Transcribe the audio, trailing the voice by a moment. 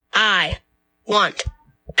want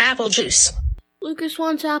apple juice. Lucas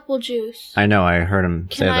wants apple juice. I know, I heard him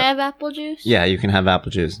say that. Can I have apple juice? Yeah, you can have apple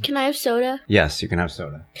juice. Can I have soda? Yes, you can have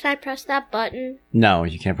soda. Can I press that button? No,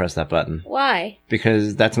 you can't press that button. Why?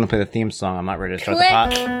 Because that's going to play the theme song. I'm not ready to start Click. the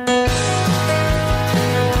pot.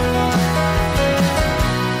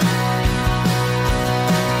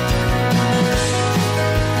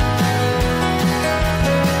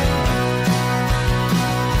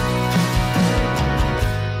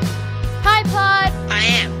 Hi, Pod! I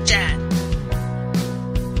am Dad.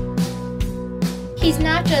 He's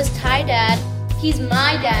not just hi, Dad. He's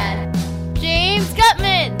my dad. James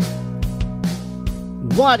Gutman!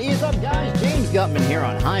 What is up, guys? James Gutman here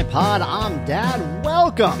on Hi Pod. I'm Dad.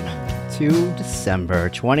 Welcome to December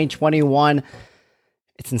 2021.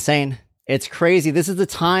 It's insane. It's crazy. This is the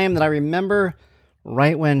time that I remember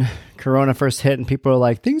right when Corona first hit and people were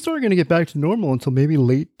like, things aren't going to get back to normal until maybe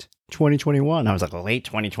late 2021. I was like, late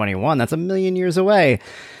 2021? That's a million years away.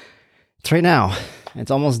 It's right now.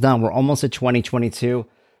 It's almost done. We're almost at 2022.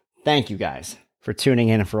 Thank you guys for tuning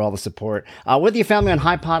in and for all the support. Whether you found me on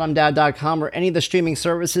HiPodI'mDad.com or any of the streaming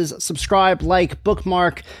services, subscribe, like,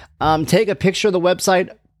 bookmark, take a picture of the website,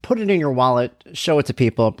 put it in your wallet, show it to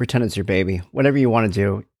people, pretend it's your baby, whatever you want to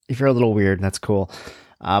do. If you're a little weird, that's cool.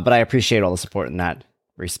 But I appreciate all the support in that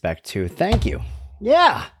respect too. Thank you.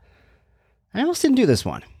 Yeah. I almost didn't do this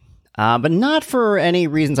one. But not for any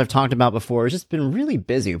reasons I've talked about before. It's just been really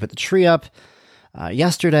busy. We put the tree up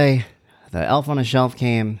yesterday. The elf on a shelf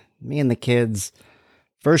came. Me and the kids.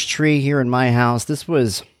 First tree here in my house. This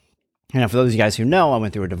was, for those of you guys who know, I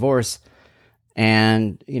went through a divorce.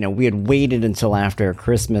 And, we had waited until after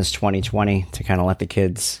Christmas 2020 to kind of let the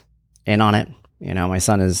kids in on it. My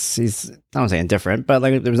son he's, I don't say indifferent, but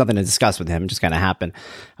like there was nothing to discuss with him. It just kind of happened.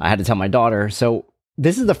 I had to tell my daughter. So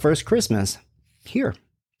this is the first Christmas here.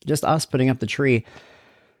 Just us putting up the tree.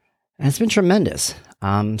 And it's been tremendous.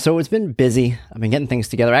 So it's been busy. I've been getting things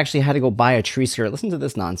together. I actually had to go buy a tree skirt. Listen to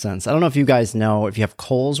this nonsense. I don't know if you guys know, if you have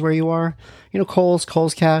Kohl's where you are.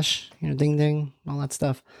 Kohl's Cash, ding ding, all that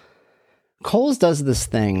stuff. Kohl's does this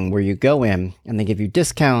thing where you go in and they give you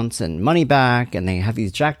discounts and money back and they have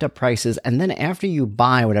these jacked up prices. And then after you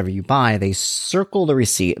buy whatever you buy, they circle the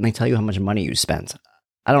receipt and they tell you how much money you spent.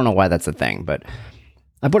 I don't know why that's a thing, but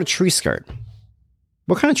I bought a tree skirt.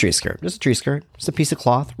 What kind of tree skirt? Just a tree skirt. Just a piece of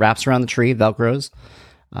cloth. Wraps around the tree. Velcros.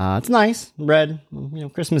 It's nice. Red.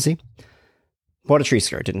 Christmassy. Bought a tree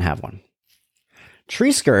skirt. Didn't have one.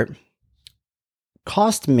 Tree skirt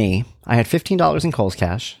cost me, I had $15 in Kohl's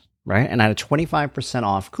Cash, right? And I had a 25%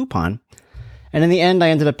 off coupon. And in the end, I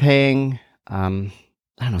ended up paying,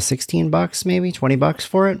 $16 maybe, $20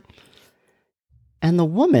 for it. And the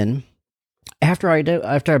woman, after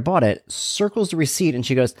I bought it, circles the receipt and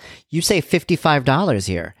she goes, "You save $55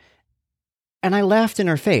 here." And I laughed in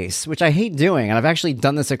her face, which I hate doing. And I've actually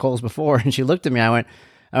done this at Kohl's before. And she looked at me. I went,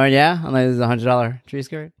 "Yeah." I'm like, "This is a $100 tree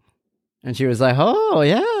skirt." And she was like, "Oh,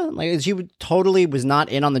 yeah." Like she totally was not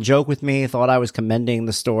in on the joke with me, thought I was commending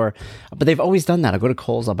the store. But they've always done that. I go to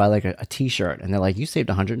Kohl's, I'll buy like a t-shirt. And they're like, "You saved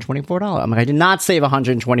 $124. I'm like, "I did not save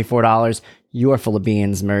 $124. You are full of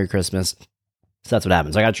beans. Merry Christmas." So that's what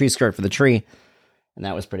happens. I got a tree skirt for the tree, and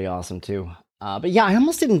that was pretty awesome too. But yeah, I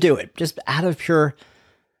almost didn't do it, just out of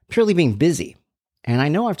purely being busy. And I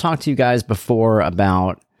know I've talked to you guys before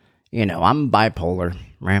about, I'm bipolar,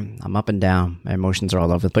 right? I'm up and down. My emotions are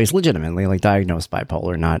all over the place, legitimately, like diagnosed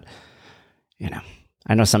bipolar, not,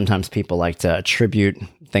 I know sometimes people like to attribute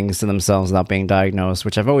things to themselves without being diagnosed,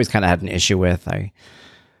 which I've always kind of had an issue with. I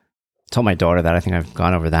told my daughter that. I think I've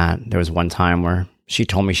gone over that. There was one time where she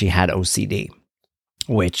told me she had OCD.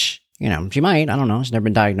 Which, she might, I don't know. She's never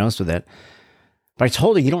been diagnosed with it. But I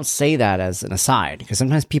told her, you don't say that as an aside, because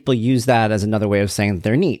sometimes people use that as another way of saying that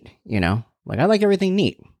they're neat, Like, I like everything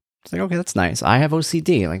neat. It's like, okay, that's nice. I have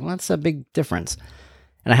OCD. Like, well, that's a big difference.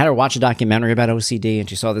 And I had her watch a documentary about OCD, and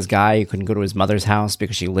she saw this guy who couldn't go to his mother's house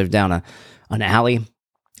because she lived down an alley,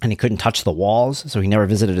 and he couldn't touch the walls, so he never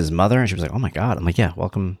visited his mother. And she was like, "Oh my God." I'm like, "Yeah,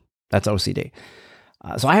 welcome. That's OCD."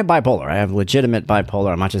 So I have bipolar. I have legitimate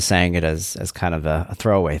bipolar. I'm not just saying it as kind of a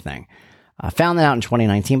throwaway thing. I found that out in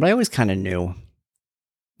 2019, but I always kind of knew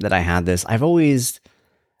that I had this. I've always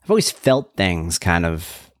felt things kind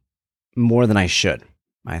of more than I should,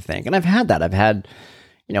 I think. And I've had that. I've had,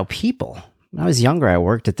 people. When I was younger, I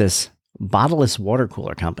worked at this bottleless water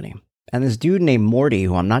cooler company. And this dude named Morty,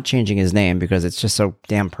 who I'm not changing his name because it's just so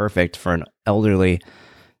damn perfect for an elderly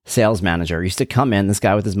sales manager, used to come in, this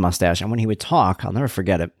guy with his mustache, and when he would talk, I'll never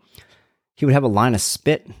forget it, he would have a line of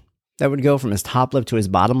spit that would go from his top lip to his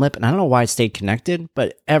bottom lip, and I don't know why it stayed connected,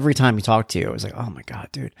 but every time he talked to you, it was like, oh my God,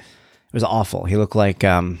 dude. It was awful. He looked like,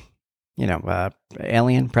 alien,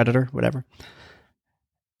 predator, whatever.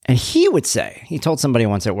 And he would say, he told somebody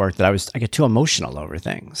once at work that I get too emotional over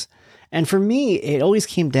things. And for me, it always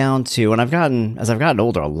came down to, and as I've gotten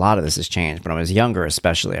older, a lot of this has changed. But when I was younger,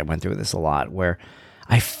 especially, I went through this a lot where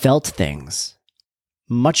I felt things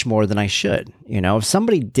much more than I should. If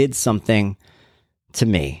somebody did something to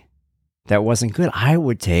me that wasn't good, I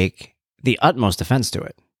would take the utmost offense to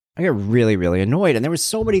it. I get really, really annoyed. And there were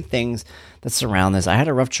so many things that surround this. I had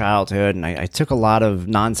a rough childhood and I took a lot of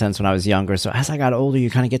nonsense when I was younger. So as I got older, you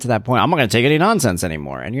kind of get to that point. I'm not going to take any nonsense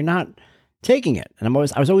anymore. And you're not taking it. And I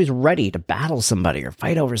was always ready to battle somebody or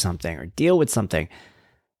fight over something or deal with something.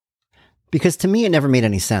 Because to me, it never made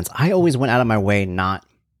any sense. I always went out of my way not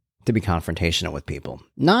to be confrontational with people.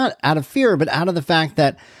 Not out of fear, but out of the fact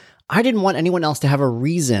that I didn't want anyone else to have a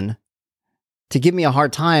reason to give me a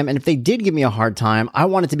hard time. And if they did give me a hard time, I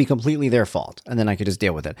wanted to be completely their fault. And then I could just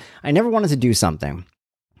deal with it. I never wanted to do something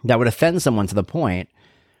that would offend someone to the point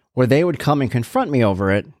where they would come and confront me over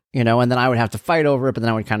it, and then I would have to fight over it, but then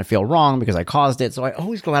I would kind of feel wrong because I caused it. So I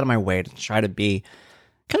always go out of my way to try to be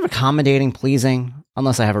kind of accommodating, pleasing,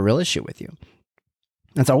 unless I have a real issue with you.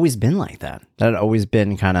 It's always been like that. That had always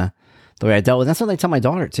been kind of the way I dealt with it. That's what I tell my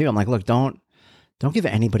daughter too. I'm like, look, don't give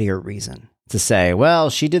anybody a reason to say, well,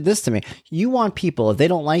 she did this to me. You want people, if they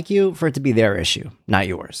don't like you, for it to be their issue, not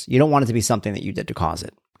yours. You don't want it to be something that you did to cause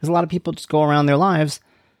it. Because a lot of people just go around their lives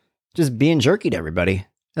just being jerky to everybody.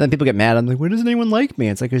 And then people get mad. I'm like, why doesn't anyone like me?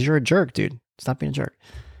 It's like, because you're a jerk, dude. Stop being a jerk.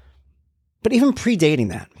 But even predating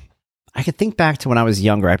that, I could think back to when I was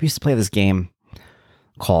younger. I used to play this game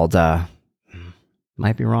called,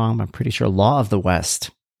 might be wrong, but I'm pretty sure, Law of the West.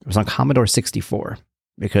 It was on Commodore 64.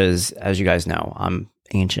 Because, as you guys know, I'm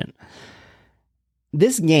ancient.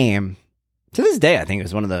 This game, to this day, I think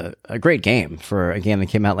it was a great game for a game that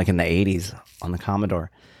came out like in the 80s on the Commodore.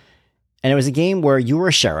 And it was a game where you were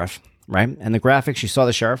a sheriff, right? And the graphics, you saw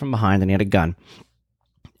the sheriff from behind and he had a gun.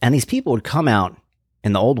 And these people would come out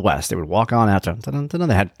in the Old West. They would walk on out to,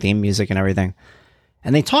 they had theme music and everything.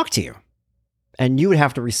 And they talk to you. And you would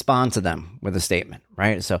have to respond to them with a statement,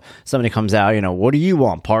 right? So somebody comes out, what do you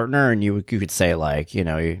want, partner? And you could say like,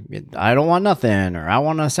 I don't want nothing, or I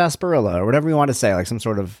want a sarsaparilla, or whatever you want to say, like some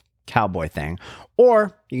sort of cowboy thing.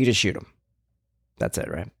 Or you could just shoot them. That's it,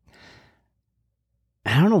 right?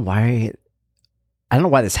 I don't know why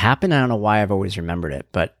this happened. I don't know why I've always remembered it.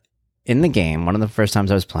 But in the game, one of the first times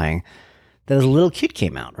I was playing, this little kid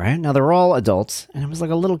came out, right? Now they're all adults, and it was like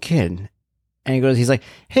a little kid. And he's like,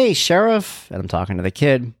 hey, sheriff. And I'm talking to the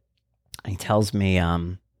kid. And he tells me,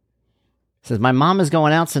 says, my mom is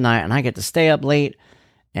going out tonight and I get to stay up late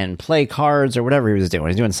and play cards or whatever he was doing.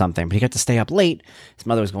 He's doing something, but he got to stay up late. His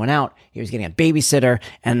mother was going out. He was getting a babysitter.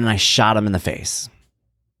 And then I shot him in the face.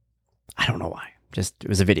 I don't know why. Just, it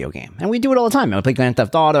was a video game. And we do it all the time. I play Grand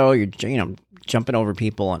Theft Auto. You're, jumping over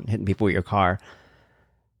people and hitting people with your car.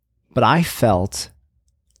 But I felt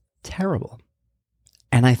terrible.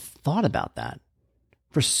 And I thought about that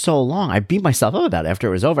for so long. I beat myself up about it after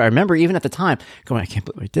it was over. I remember even at the time going, I can't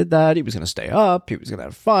believe I did that. He was going to stay up. He was going to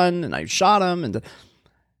have fun. And I shot him.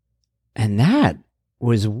 And that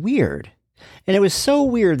was weird. And it was so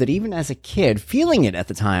weird that even as a kid, feeling it at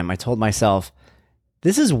the time, I told myself,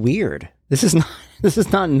 this is weird. This is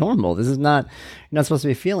not normal. You're not supposed to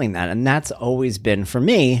be feeling that. And that's always been for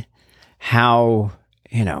me how,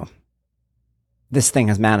 this thing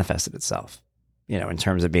has manifested itself. In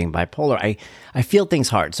terms of being bipolar, I feel things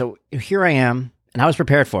hard. So here I am, and I was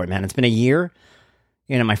prepared for it, man. It's been a year,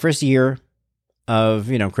 my first year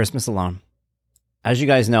of, Christmas alone. As you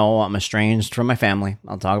guys know, I'm estranged from my family.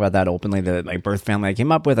 I'll talk about that openly. My birth family I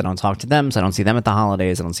came up with, I don't talk to them, so I don't see them at the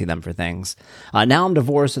holidays. I don't see them for things. Now I'm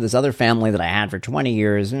divorced with this other family that I had for 20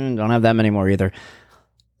 years, and don't have them anymore either.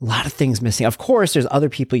 A lot of things missing. Of course, there's other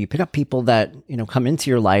people. You pick up people that, come into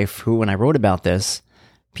your life who, when I wrote about this,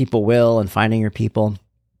 people will, and finding your people,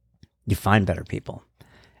 you find better people.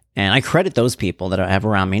 And I credit those people that I have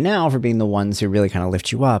around me now for being the ones who really kind of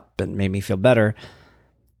lift you up and made me feel better.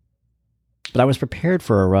 But I was prepared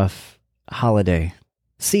for a rough holiday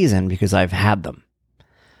season because I've had them.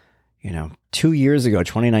 2 years ago,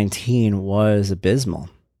 2019 was abysmal.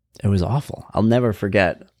 It was awful. I'll never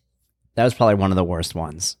forget. That was probably one of the worst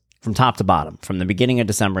ones. From top to bottom, from the beginning of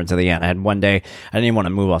December until the end. I had one day, I didn't even want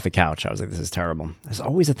to move off the couch. I was like, this is terrible. There's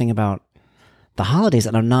always a thing about the holidays,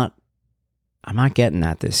 and I'm not getting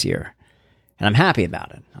that this year. And I'm happy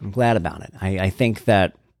about it. I'm glad about it. I think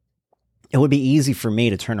that it would be easy for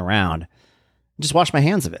me to turn around and just wash my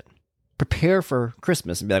hands of it. Prepare for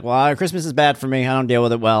Christmas and be like, well, Christmas is bad for me. I don't deal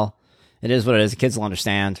with it well. It is what it is. The kids will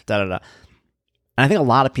understand. And I think a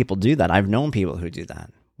lot of people do that. I've known people who do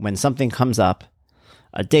that. When something comes up,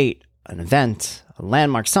 a date, an event, a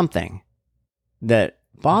landmark, something that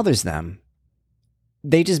bothers them,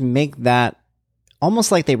 they just make that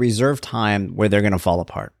almost like they reserve time where they're going to fall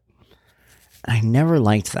apart. I never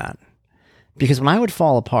liked that, because when I would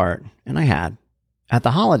fall apart, and I had, at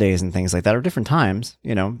the holidays and things like that, or different times,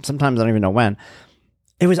 sometimes I don't even know when,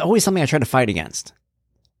 it was always something I tried to fight against,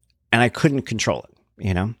 and I couldn't control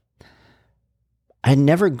it, I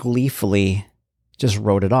never gleefully just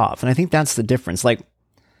wrote it off. And I think that's the difference. Like,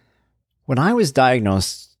 when I was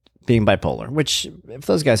diagnosed being bipolar, which, if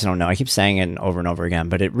those guys don't know, I keep saying it over and over again,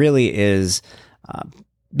 but it really is,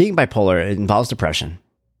 being bipolar, it involves depression.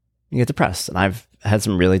 You get depressed. And I've had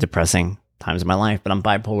some really depressing times in my life, but I'm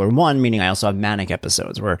bipolar 1, meaning I also have manic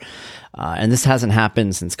episodes where, and this hasn't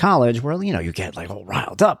happened since college, where, you get like all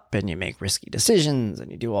riled up and you make risky decisions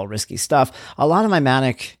and you do all risky stuff. A lot of my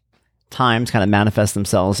manic times kind of manifest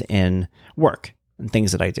themselves in work and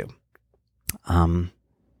things that I do.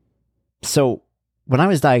 So when I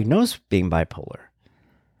was diagnosed being bipolar,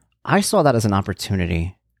 I saw that as an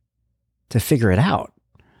opportunity to figure it out.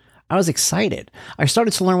 I was excited. I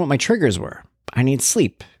started to learn what my triggers were. I need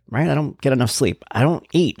sleep, right? I don't get enough sleep. I don't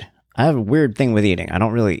eat. I have a weird thing with eating. I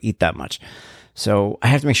don't really eat that much. So I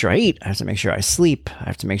have to make sure I eat. I have to make sure I sleep. I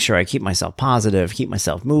have to make sure I keep myself positive, keep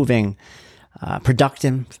myself moving,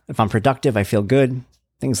 productive. If I'm productive, I feel good,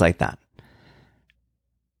 things like that.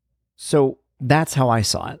 So that's how I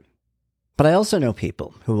saw it. But I also know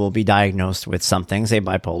people who will be diagnosed with something, say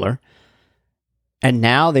bipolar, and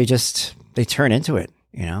now they turn into it.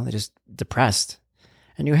 They're just depressed.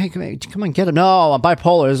 And hey, come on, get it. No, I'm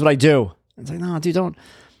bipolar. This is what I do. It's like, no, dude, don't.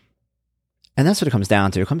 And that's what it comes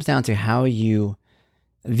down to. It comes down to how you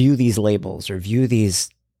view these labels or view these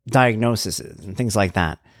diagnoses and things like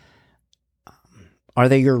that. Are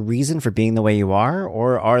they your reason for being the way you are,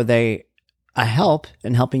 or are they a help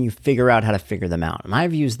in helping you figure out how to figure them out? And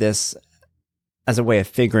I've used this as a way of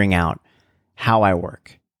figuring out how I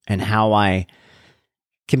work and how I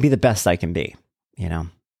can be the best I can be.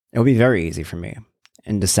 It would be very easy for me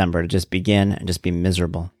in December to just begin and just be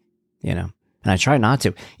miserable, and I try not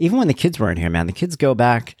to. Even when the kids weren't here, man, the kids go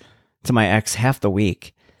back to my ex half the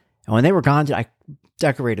week. And when they were gone, I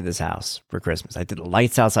decorated this house for Christmas. I did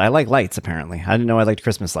lights outside. I like lights, apparently. I didn't know I liked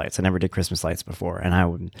Christmas lights. I never did Christmas lights before. And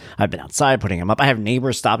I've been outside putting them up. I have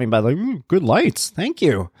neighbors stopping by like, good lights. Thank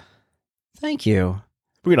you. Thank you.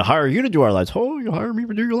 We're going to hire you to do our lights. Oh, you hire me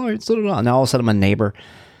to do your lights. Now all of a sudden I'm a neighbor.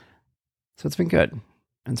 So it's been good.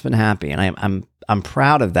 And it's been happy. And I'm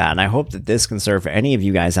proud of that. And I hope that this can serve for any of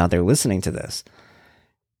you guys out there listening to this,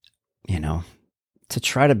 to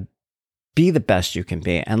try to be the best you can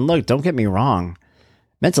be. And look, don't get me wrong.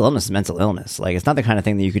 Mental illness is mental illness. Like, it's not the kind of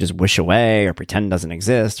thing that you could just wish away or pretend doesn't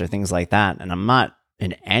exist or things like that. And I'm not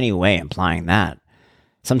in any way implying that.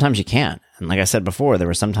 Sometimes you can't. And like I said before, there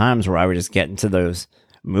were some times where I would just get into those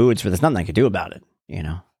moods where there's nothing I could do about it,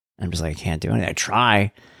 I'm just like, I can't do anything. I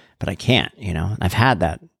try, but I can't, And I've had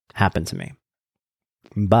that happen to me.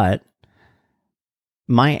 But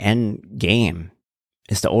my end game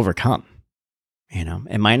is to overcome.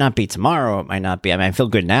 It might not be tomorrow. It might not be, I feel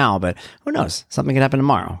good now, but who knows? Something could happen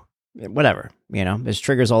tomorrow. Whatever, there's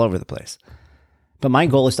triggers all over the place. But my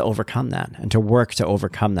goal is to overcome that and to work to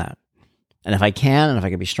overcome that. And if I can, and if I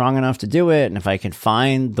can be strong enough to do it, and if I can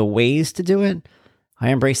find the ways to do it, I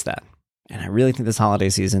embrace that. And I really think this holiday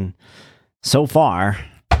season, so far,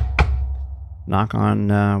 knock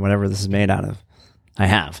on whatever this is made out of, I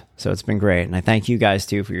have. So it's been great. And I thank you guys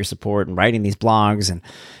too for your support and writing these blogs and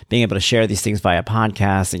being able to share these things via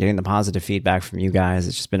podcast and getting the positive feedback from you guys.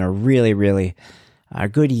 It's just been a really, really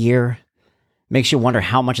good year. Makes you wonder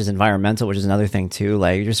how much is environmental, which is another thing too.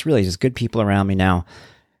 Like, just really just good people around me now.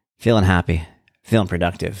 Feeling happy, feeling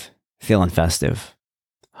productive, feeling festive.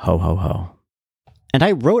 Ho, ho, ho. And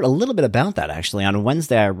I wrote a little bit about that, actually. On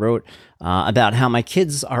Wednesday, I wrote about how my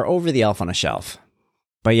kids are over the elf on a shelf,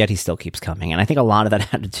 but yet he still keeps coming. And I think a lot of that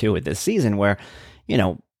had to do with this season where,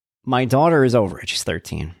 my daughter is over it. She's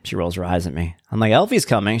 13. She rolls her eyes at me. I'm like, Elfie's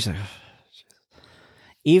coming. She's like, oh,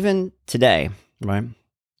 even today, right?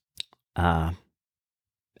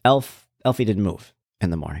 Elfie didn't move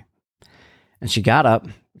in the morning. And she got up,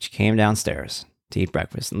 she came downstairs to eat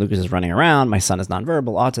breakfast. And Lucas is running around. My son is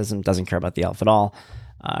nonverbal, autism, doesn't care about the elf at all.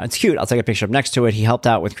 It's cute. I'll take a picture up next to it. He helped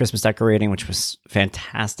out with Christmas decorating, which was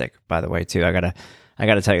fantastic, by the way, too. I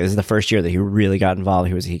gotta tell you, this is the first year that he really got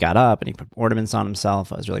involved. He got up and he put ornaments on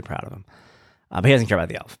himself. I was really proud of him. But he doesn't care about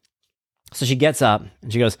the elf. So she gets up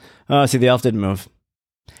and she goes, oh, see, the elf didn't move.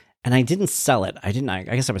 And I didn't sell it. I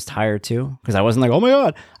guess I was tired too, because I wasn't like, oh my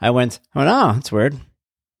God. I went, oh no, that's weird.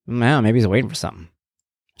 Man, maybe he's waiting for something.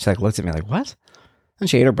 She looked at me like, what? And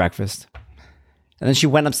she ate her breakfast. And then she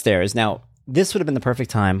went upstairs. Now, this would have been the perfect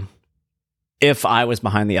time if I was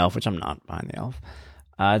behind the elf, which I'm not behind the elf,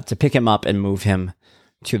 to pick him up and move him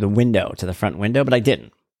to the window, to the front window, but I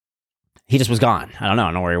didn't. He just was gone. I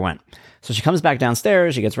don't know where he went. So she comes back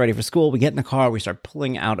downstairs, she gets ready for school, we get in the car, we start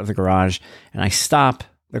pulling out of the garage, and I stop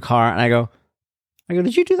the car, and I go,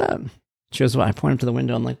 did you do that? She goes, well, I point him to the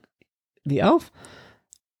window, I'm like, the elf?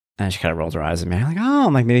 And she kind of rolls her eyes at me. I'm like,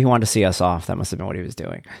 oh, maybe he wanted to see us off. That must have been what he was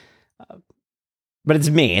doing. But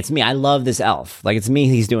it's me. I love this elf. Like, it's me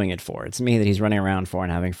he's doing it for. It's me that he's running around for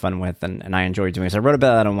and having fun with, and I enjoy doing it. So I wrote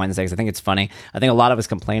about that on Wednesday because I think it's funny. I think a lot of us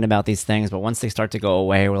complain about these things, but once they start to go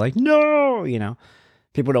away, we're like, no,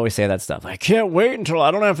 People would always say that stuff. I can't wait until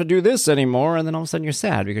I don't have to do this anymore. And then all of a sudden you're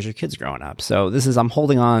sad because your kid's growing up. So I'm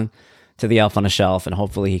holding on to the elf on a shelf, and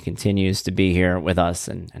hopefully he continues to be here with us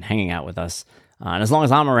and hanging out with us. And as long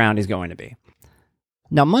as I'm around, he's going to be.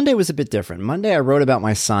 Now, Monday was a bit different. Monday, I wrote about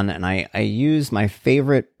my son, and I used my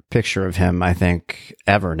favorite picture of him, I think,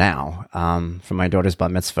 ever now, from my daughter's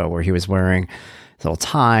bat mitzvah, where he was wearing his little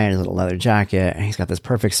tie and his little leather jacket, and he's got this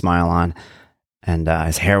perfect smile on, and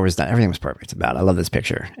his hair was done. Everything was perfect about it. I love this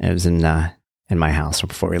picture. It was in my house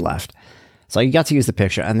before we left. So I got to use the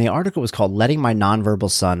picture, and the article was called Letting My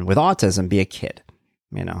Nonverbal Son with Autism Be a Kid.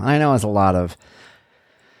 And I know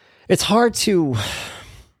it's hard to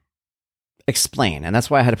explain, and that's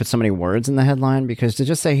why I had to put so many words in the headline, because to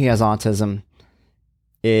just say he has autism,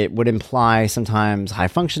 it would imply sometimes high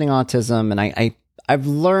functioning autism, and I've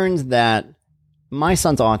learned that my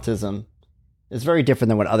son's autism is very different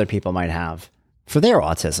than what other people might have for their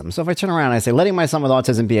autism. So if I turn around and I say, letting my son with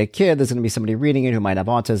autism be a kid, there's going to be somebody reading it who might have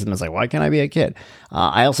autism. It's like, why can't I be a kid?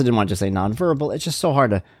 I also didn't want to just say nonverbal. It's just so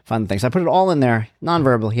hard to find the things. So I put it all in there.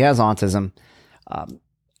 Nonverbal, he has autism.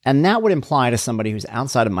 And that would imply to somebody who's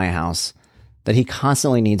outside of my house that he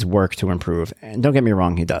constantly needs work to improve. And don't get me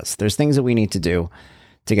wrong, he does. There's things that we need to do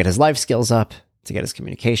to get his life skills up, to get his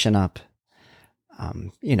communication up.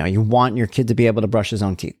 You want your kid to be able to brush his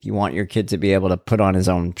own teeth. You want your kid to be able to put on his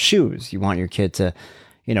own shoes. You want your kid to,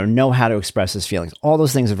 know how to express his feelings. All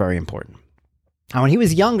those things are very important. And when he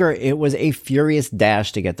was younger, it was a furious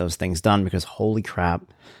dash to get those things done because holy crap,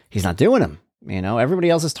 he's not doing them.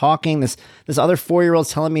 Everybody else is talking. This other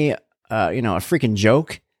 4-year-old's telling me, a freaking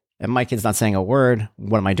joke, and my kid's not saying a word.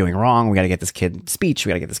 What am I doing wrong? We got to get this kid speech.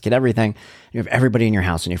 We got to get this kid everything. You have everybody in your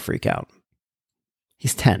house and you freak out.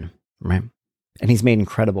 He's 10, right? And he's made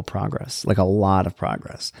incredible progress, like a lot of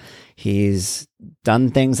progress. He's done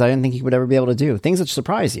things I didn't think he would ever be able to do, things that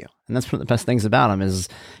surprise you. And that's one of the best things about him is,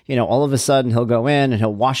 all of a sudden he'll go in and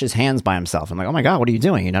he'll wash his hands by himself. I'm like, oh my God, what are you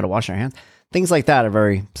doing? You know how to wash your hands? Things like that are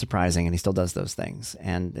very surprising, and he still does those things.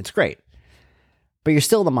 And it's great. But you're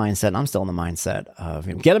still in the mindset, and I'm still in the mindset of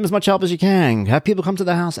get him as much help as you can, have people come to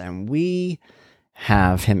the house, and we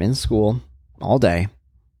have him in school all day.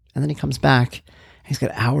 And then he comes back. He's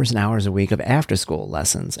got hours and hours a week of after-school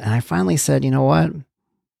lessons. And I finally said, you know what?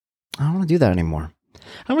 I don't want to do that anymore.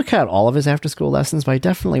 I don't want to cut out all of his after-school lessons, but I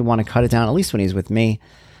definitely want to cut it down, at least when he's with me,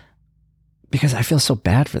 because I feel so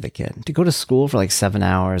bad for the kid. To go to school for like 7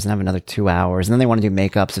 hours and have another 2 hours, and then they want to do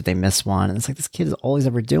makeups if they miss one. And it's like this kid is all he's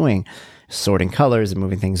ever doing, sorting colors and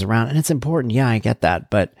moving things around. And it's important. Yeah, I get that.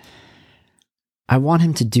 But I want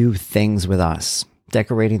him to do things with us,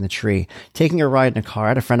 decorating the tree, taking a ride in a car. I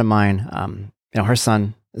had a friend of mine, her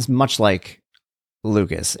son is much like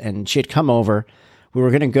Lucas, and she had come over. We were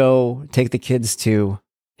going to go take the kids to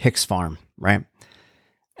Hicks Farm, right?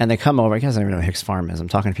 And they come over. I guess I don't even know what Hicks Farm is. I'm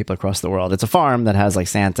talking to people across the world. It's a farm that has like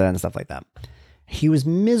Santa and stuff like that. He was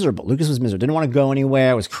miserable. Lucas was miserable. Didn't want to go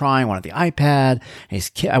anywhere. Was crying. Wanted the iPad.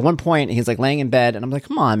 And at one point, he's like laying in bed, and I'm like,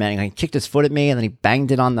 "Come on, man!" And he kicked his foot at me, and then he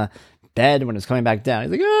banged it on the bed when it was coming back down.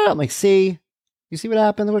 He's like, "Oh!" I'm like, "See, you see what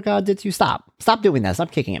happened? Look what God did to you. Stop doing that.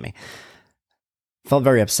 Stop kicking at me." Felt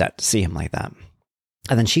very upset to see him like that.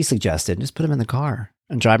 And then she suggested, just put him in the car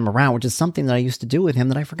and drive him around, which is something that I used to do with him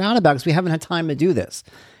that I forgot about because we haven't had time to do this.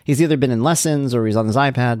 He's either been in lessons or he's on his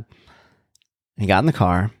iPad. He got in the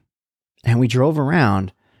car and we drove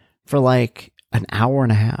around for like an hour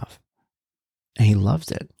and a half. And he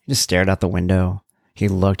loved it. He just stared out the window. He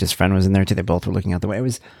looked. His friend was in there too. They both were looking out the way. It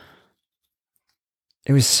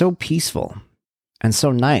was so peaceful and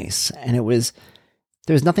so nice. And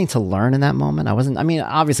there was nothing to learn in that moment.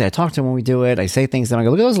 Obviously I talk to him when we do it. I say things, then I go,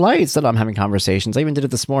 look at those lights. That I'm having conversations. I even did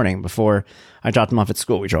it this morning before I dropped him off at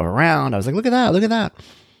school. We drove around. I was like, look at that.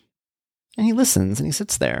 And he listens and he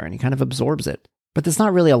sits there and he kind of absorbs it. But it's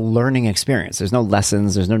not really a learning experience. There's no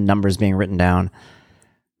lessons. There's no numbers being written down.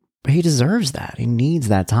 But he deserves that. He needs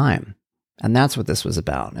that time. And that's what this was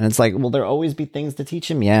about. And it's like, will there always be things to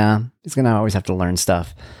teach him? Yeah. He's going to always have to learn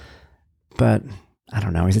stuff. But I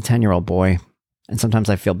don't know. He's a 10-year-old boy. And sometimes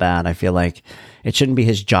I feel bad. I feel like it shouldn't be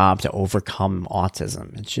his job to overcome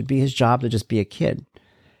autism. It should be his job to just be a kid.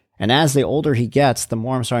 And as the older he gets, the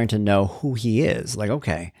more I'm starting to know who he is. Like,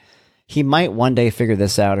 okay, he might one day figure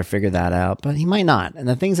this out or figure that out, but he might not. And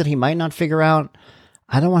the things that he might not figure out,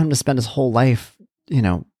 I don't want him to spend his whole life,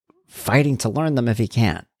 fighting to learn them if he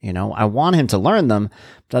can't. I want him to learn them,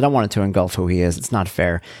 but I don't want it to engulf who he is. It's not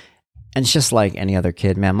fair. And it's just like any other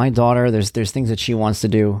kid, man. My daughter, there's things that she wants to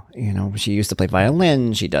do. She used to play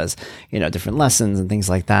violin. She does, different lessons and things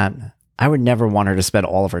like that. I would never want her to spend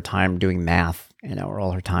all of her time doing math, or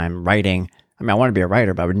all her time writing. I mean, I want to be a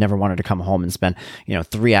writer, but I would never want her to come home and spend,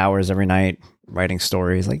 3 hours every night writing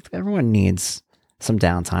stories. Like, everyone needs some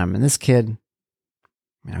downtime. And this kid,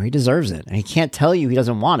 he deserves it. And he can't tell you he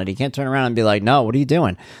doesn't want it. He can't turn around and be like, no, what are you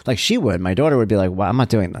doing? Like she would. My daughter would be like, well, I'm not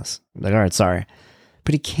doing this. I'm like, all right, sorry.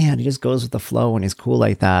 But he can't. He just goes with the flow and he's cool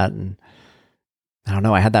like that. And I don't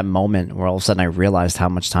know. I had that moment where all of a sudden I realized how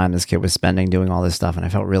much time this kid was spending doing all this stuff. And I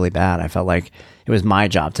felt really bad. I felt like it was my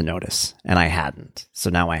job to notice and I hadn't. So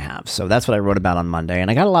now I have. So that's what I wrote about on Monday. And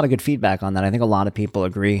I got a lot of good feedback on that. I think a lot of people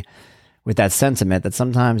agree with that sentiment that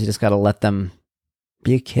sometimes you just got to let them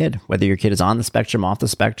be a kid, whether your kid is on the spectrum, off the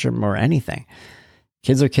spectrum, or anything.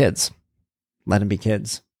 Kids are kids. Let them be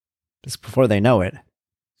kids. Just before they know it,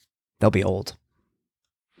 they'll be old.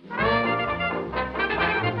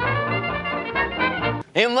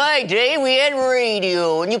 In my day, we had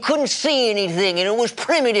radio, and you couldn't see anything, and it was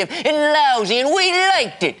primitive and lousy, and we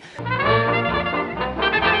liked it.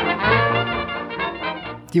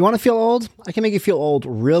 Do you want to feel old? I can make you feel old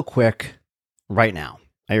real quick right now.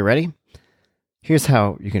 Are you ready? Here's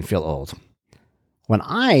how you can feel old. When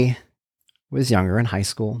I was younger in high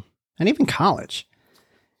school, and even college,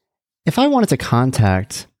 if I wanted to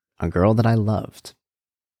contact a girl that I loved,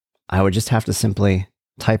 I would just have to simply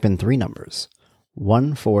type in 3 numbers.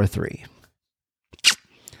 143.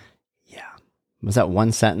 Yeah. Was that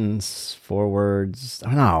one sentence, 4 words?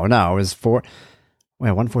 Oh, no, it was 4.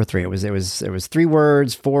 Wait, 143. It was 3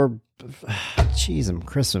 words, 4. Jeez,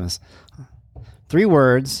 Christmas. 3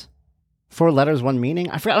 words, 4 letters, 1 meaning.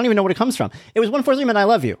 I forgot. I don't even know what it comes from. It was 143 meant I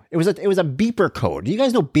love you. It was a beeper code. Do you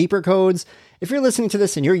guys know beeper codes? If you're listening to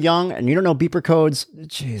this and you're young and you don't know beeper codes,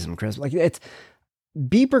 jeez, Christmas.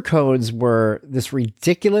 Beeper codes were this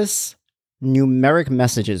ridiculous numeric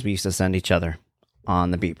messages we used to send each other on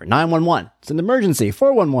the beeper. 911, it's an emergency.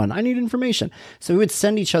 411, I need information. So we would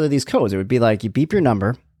send each other these codes. It would be like, you beep your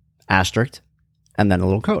number, asterisk, and then a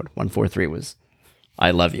little code. 143 was, I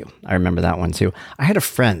love you. I remember that one too. I had a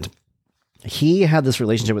friend. He had this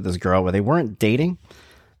relationship with this girl where they weren't dating,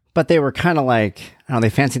 but they were kind of like, they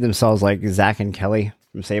fancied themselves like Zach and Kelly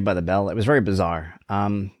from Saved by the Bell. It was very bizarre.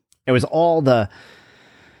 It was all the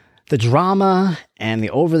drama and the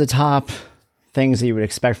over-the-top things that you would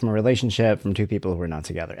expect from a relationship from 2 people who were not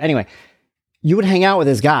together. Anyway, you would hang out with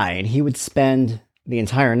this guy and he would spend the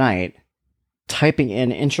entire night typing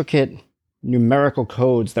in intricate numerical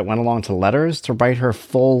codes that went along to letters to write her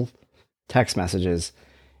full text messages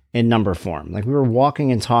in number form. Like we were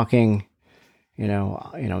walking and talking,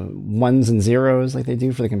 ones and zeros like they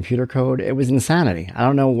do for the computer code. It was insanity. I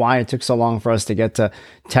don't know why it took so long for us to get to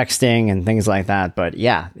texting and things like that, but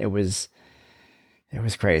yeah, it was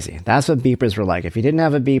crazy. That's what beepers were like. If you didn't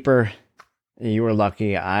have a beeper, you were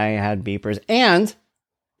lucky. I had beepers. And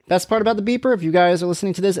best part about the beeper, if you guys are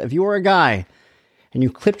listening to this, if you were a guy and you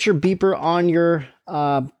clipped your beeper on your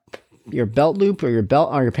belt loop or your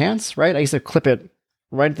belt or your pants, right? I used to clip it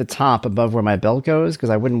right at the top above where my belt goes because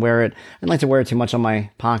I wouldn't wear it. I didn't like to wear it too much on my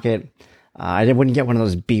pocket. I wouldn't get one of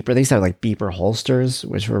those beeper. They used to have like beeper holsters,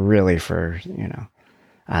 which were really for,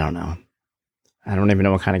 I don't know. I don't even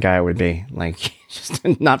know what kind of guy I would be. Like, just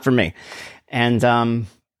not for me. And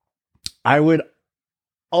I would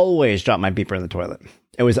always drop my beeper in the toilet.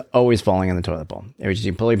 It was always falling in the toilet bowl. It was just,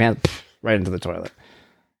 you pull your pants right into the toilet.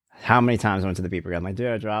 How many times I went to the beeper? I'm like,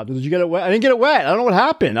 dude, I dropped. Did you get it wet? I didn't get it wet. I don't know what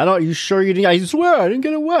happened. You sure you didn't? I swear I didn't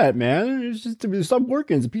get it wet, man. It's just, it stopped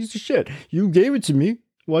working. It's a piece of shit. You gave it to me.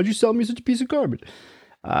 Why'd you sell me such a piece of garbage?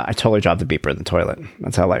 I totally dropped the beeper in the toilet.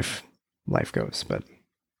 That's how life goes. But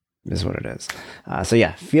is what it is. So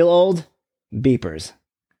yeah, feel old, beepers.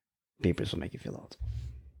 Beepers will make you feel old.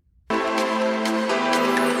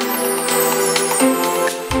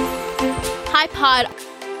 Hi, Pod.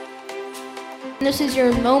 This is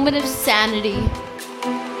your moment of sanity.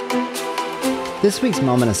 This week's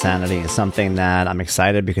moment of sanity is something that I'm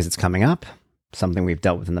excited because it's coming up. Something we've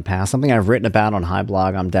dealt with in the past. Something I've written about on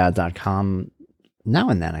highblogomdad.com now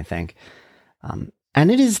and then, I think. And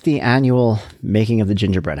it is the annual making of the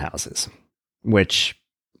gingerbread houses, which,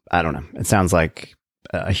 I don't know, it sounds like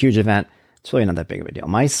a huge event. It's really not that big of a deal.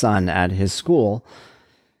 My son at his school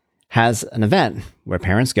has an event where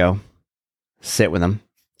parents go, sit with them,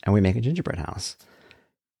 and we make a gingerbread house.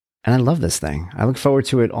 And I love this thing. I look forward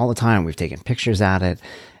to it all the time. We've taken pictures at it.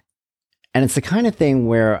 And it's the kind of thing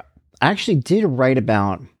where I actually did write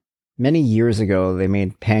about many years ago. They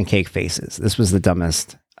made pancake faces. This was the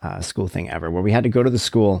dumbest school thing ever, where we had to go to the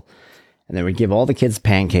school and they would give all the kids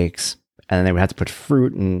pancakes, and then they would have to put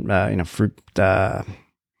fruit and, fruit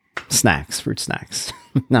snacks,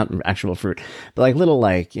 not actual fruit, but like little,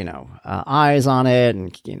 eyes on it,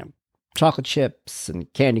 and, chocolate chips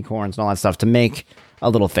and candy corns and all that stuff to make a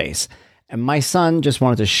little face. And my son just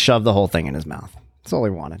wanted to shove the whole thing in his mouth. That's all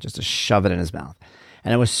he wanted, just to shove it in his mouth.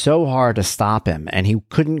 And it was so hard to stop him, and he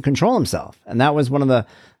couldn't control himself. And that was one of the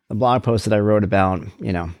blog posts that I wrote about,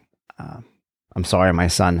 I'm sorry, my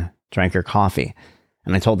son drank your coffee.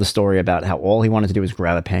 And I told the story about how all he wanted to do was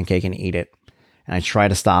grab a pancake and eat it. And I tried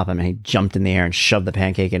to stop him, and he jumped in the air and shoved the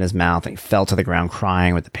pancake in his mouth, and he fell to the ground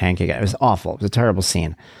crying with the pancake. It was awful. It was a terrible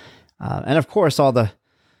scene. And of course, all the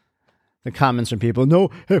comments from people, no,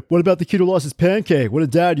 hey, what about the kid who lost his pancake? What a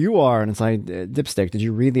dad you are. And it's like, dipstick, did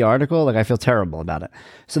you read the article? Like, I feel terrible about it.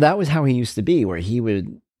 So that was how he used to be, where he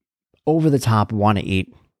would over the top want to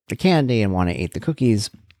eat the candy and want to eat the cookies.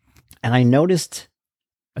 And I noticed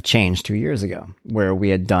a change 2 years ago where we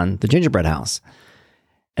had done the gingerbread house.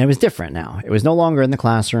 And it was different now. It was no longer in the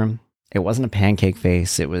classroom. It wasn't a pancake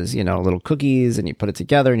face. It was, little cookies, and you put it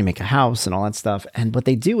together and you make a house and all that stuff. And what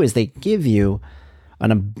they do is they give you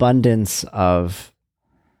an abundance of,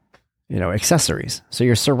 accessories. So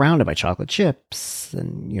you're surrounded by chocolate chips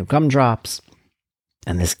and, gumdrops.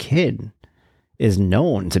 And this kid is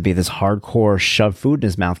known to be this hardcore shove food in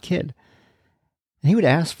his mouth kid. And he would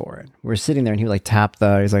ask for it. We're sitting there and he would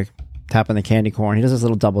he's like tapping the candy corn. He does this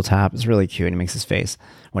little double tap. It's really cute. And he makes his face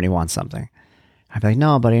when he wants something. I'd be like,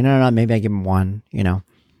 no, buddy, no, maybe I give him one,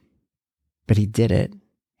 But he did it.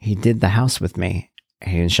 He did the house with me.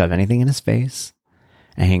 He didn't shove anything in his face.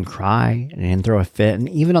 And he didn't cry. And he didn't throw a fit. And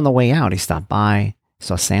even on the way out, he stopped by.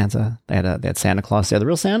 Saw Santa. They had Santa Claus there. The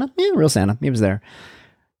real Santa? Yeah, the real Santa. He was there.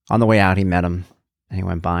 On the way out, he met him. And he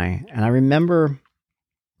went by. And I remember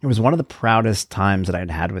it was one of the proudest times that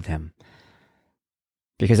I'd had with him.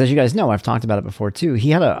 Because as you guys know, I've talked about it before too. He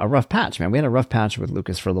had a rough patch, man. We had a rough patch with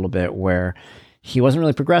Lucas for a little bit where he wasn't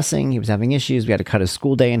really progressing. He was having issues. We had to cut his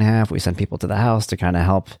school day in half. We sent people to the house to kind of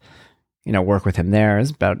help, work with him there. It was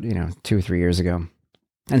about, 2 or 3 years ago.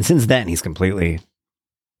 And since then, he's completely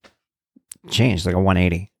changed, like a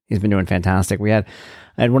 180. He's been doing fantastic. I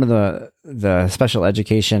had one of the special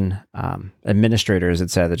education administrators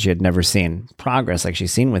that said that she had never seen progress like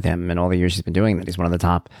she's seen with him in all the years she's been doing that. He's one of the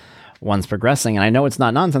top ones progressing. And I know it's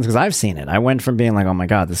not nonsense because I've seen it. I went from being like, oh my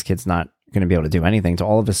God, this kid's not going to be able to do anything to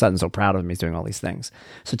all of a sudden so proud of him. He's doing all these things.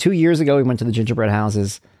 So 2 years ago, we went to the gingerbread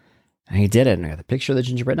houses and he did it. And I got the picture of the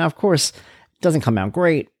gingerbread. Now, of course, it doesn't come out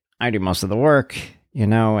great. I do most of the work. In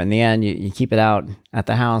the end, you keep it out at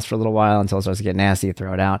the house for a little while until it starts to get nasty, you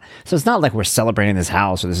throw it out. So it's not like we're celebrating this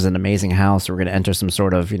house or this is an amazing house or we're going to enter some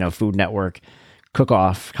sort of, Food Network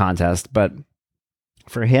cook-off contest. But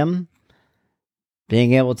for him,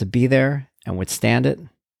 being able to be there and withstand it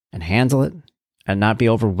and handle it and not be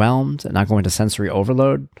overwhelmed and not go into sensory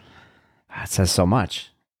overload, that says so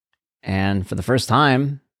much. And for the first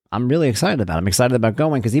time, I'm really excited about it. I'm excited about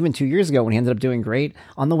going because even 2 years ago when he ended up doing great,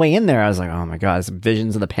 on the way in there, I was like, oh my God, some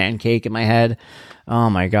visions of the pancake in my head. Oh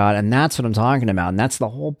my God. And that's what I'm talking about. And that's the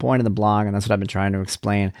whole point of the blog. And that's what I've been trying to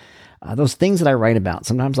explain. Those things that I write about,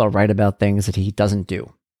 sometimes I'll write about things that he doesn't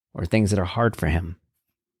do or things that are hard for him.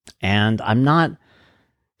 And I'm not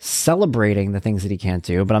celebrating the things that he can't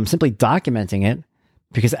do, but I'm simply documenting it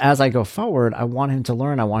because as I go forward, I want him to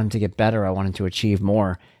learn. I want him to get better. I want him to achieve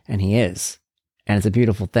more. And he is. And it's a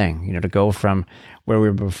beautiful thing, to go from where we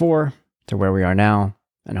were before to where we are now,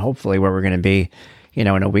 and hopefully where we're going to be, in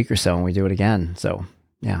a week or so when we do it again. So,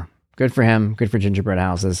 yeah, good for him. Good for gingerbread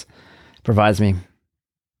houses. Provides me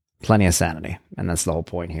plenty of sanity. And that's the whole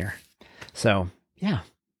point here. So, yeah,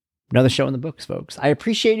 another show in the books, folks. I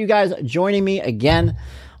appreciate you guys joining me again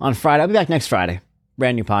on Friday. I'll be back next Friday.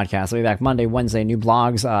 Brand new podcast. I'll be back Monday, Wednesday. New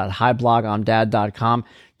blogs at highblogimdad.com.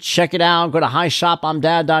 Check it out. Go to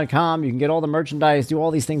highshopimdad.com. You can get all the merchandise, do all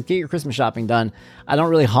these things, get your Christmas shopping done. I don't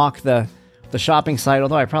really hawk the shopping site,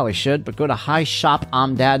 although I probably should, but go to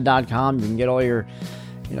highshopimdad.com. You can get all your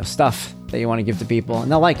stuff that you want to give to people,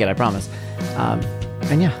 and they'll like it, I promise. And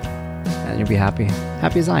you'll be happy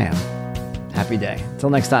as I am. Happy day. Until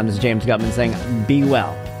next time, this is James Gutman saying, be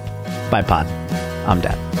well. Bye, pod. I'm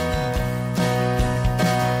Dad.